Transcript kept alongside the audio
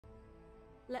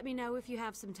Let me know if you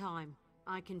have some time.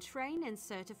 I can train and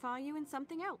certify you in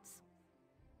something else.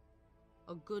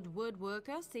 A good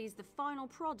woodworker sees the final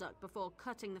product before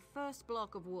cutting the first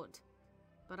block of wood.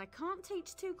 But I can't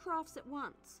teach two crafts at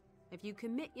once. If you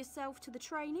commit yourself to the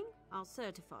training, I'll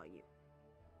certify you.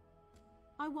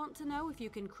 I want to know if you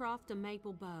can craft a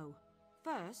maple bow.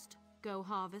 First, go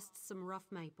harvest some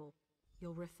rough maple.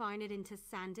 You'll refine it into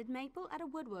sanded maple at a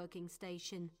woodworking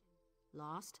station.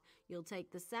 Last, you'll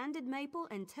take the sanded maple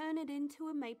and turn it into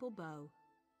a maple bow.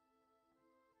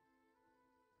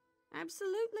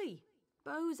 Absolutely!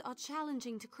 Bows are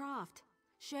challenging to craft.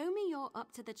 Show me you're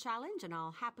up to the challenge and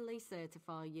I'll happily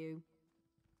certify you.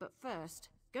 But first,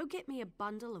 go get me a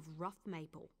bundle of rough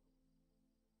maple.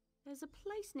 There's a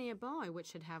place nearby which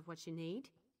should have what you need.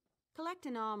 Collect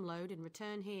an armload and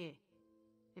return here.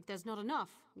 If there's not enough,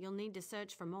 you'll need to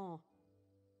search for more.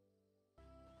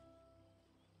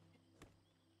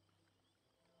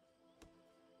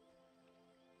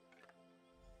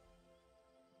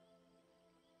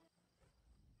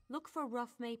 Look for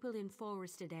rough maple in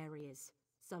forested areas.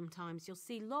 Sometimes you'll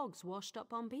see logs washed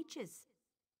up on beaches.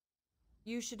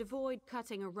 You should avoid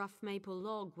cutting a rough maple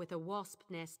log with a wasp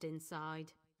nest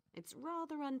inside. It's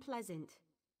rather unpleasant.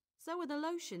 So are the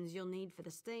lotions you'll need for the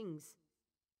stings.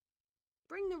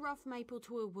 Bring the rough maple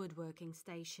to a woodworking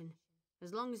station.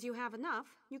 As long as you have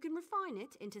enough, you can refine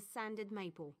it into sanded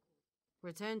maple.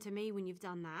 Return to me when you've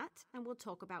done that, and we'll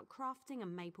talk about crafting a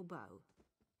maple bow.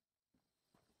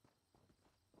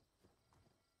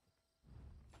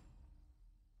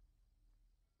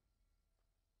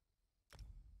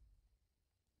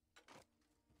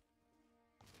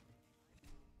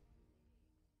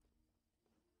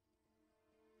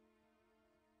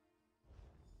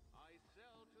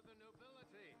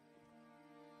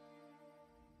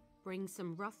 Bring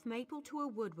some rough maple to a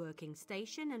woodworking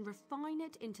station and refine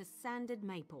it into sanded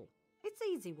maple. It's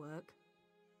easy work.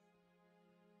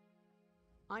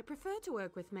 I prefer to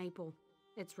work with maple.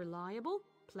 It's reliable,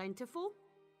 plentiful,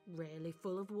 rarely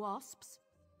full of wasps.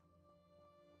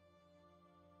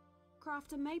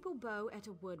 Craft a maple bow at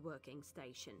a woodworking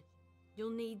station. You'll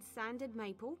need sanded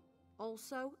maple,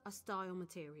 also a style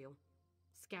material.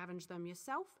 Scavenge them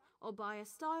yourself or buy a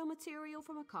style material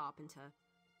from a carpenter.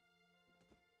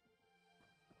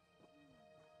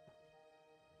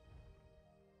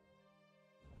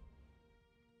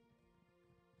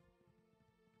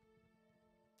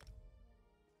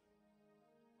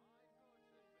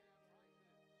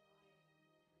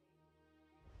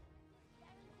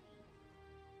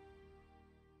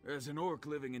 As an orc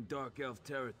living in Dark Elf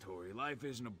territory, life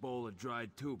isn't a bowl of dried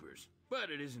tubers. But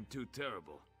it isn't too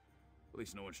terrible. At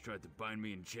least no one's tried to bind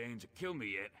me in chains or kill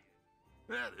me yet.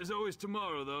 There's always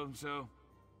tomorrow, though, so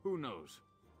who knows?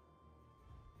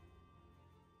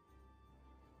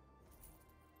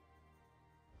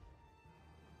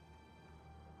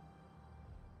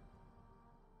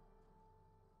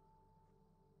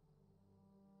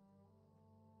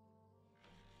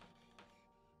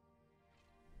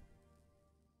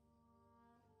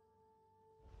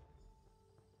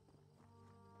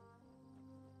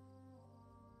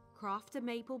 Craft a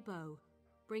maple bow.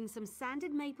 Bring some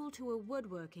sanded maple to a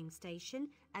woodworking station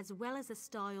as well as a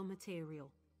style material.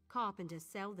 Carpenters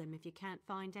sell them if you can't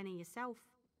find any yourself.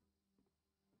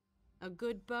 A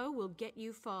good bow will get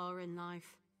you far in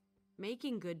life.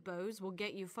 Making good bows will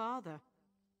get you farther.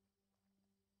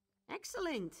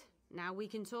 Excellent! Now we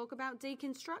can talk about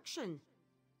deconstruction.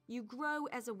 You grow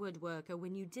as a woodworker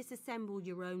when you disassemble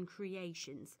your own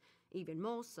creations, even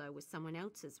more so with someone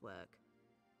else's work.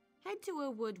 Head to a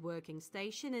woodworking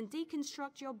station and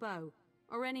deconstruct your bow,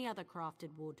 or any other crafted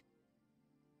wood.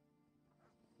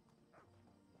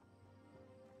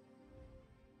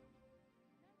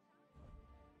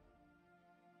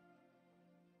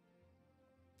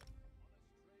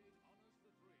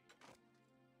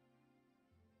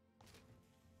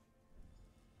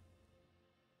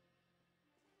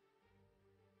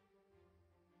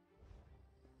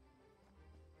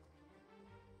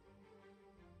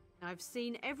 I've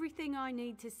seen everything I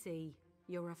need to see.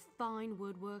 You're a fine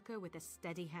woodworker with a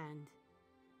steady hand.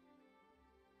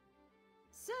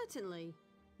 Certainly.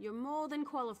 You're more than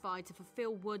qualified to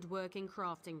fulfill woodworking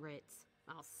crafting writs.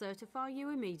 I'll certify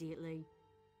you immediately.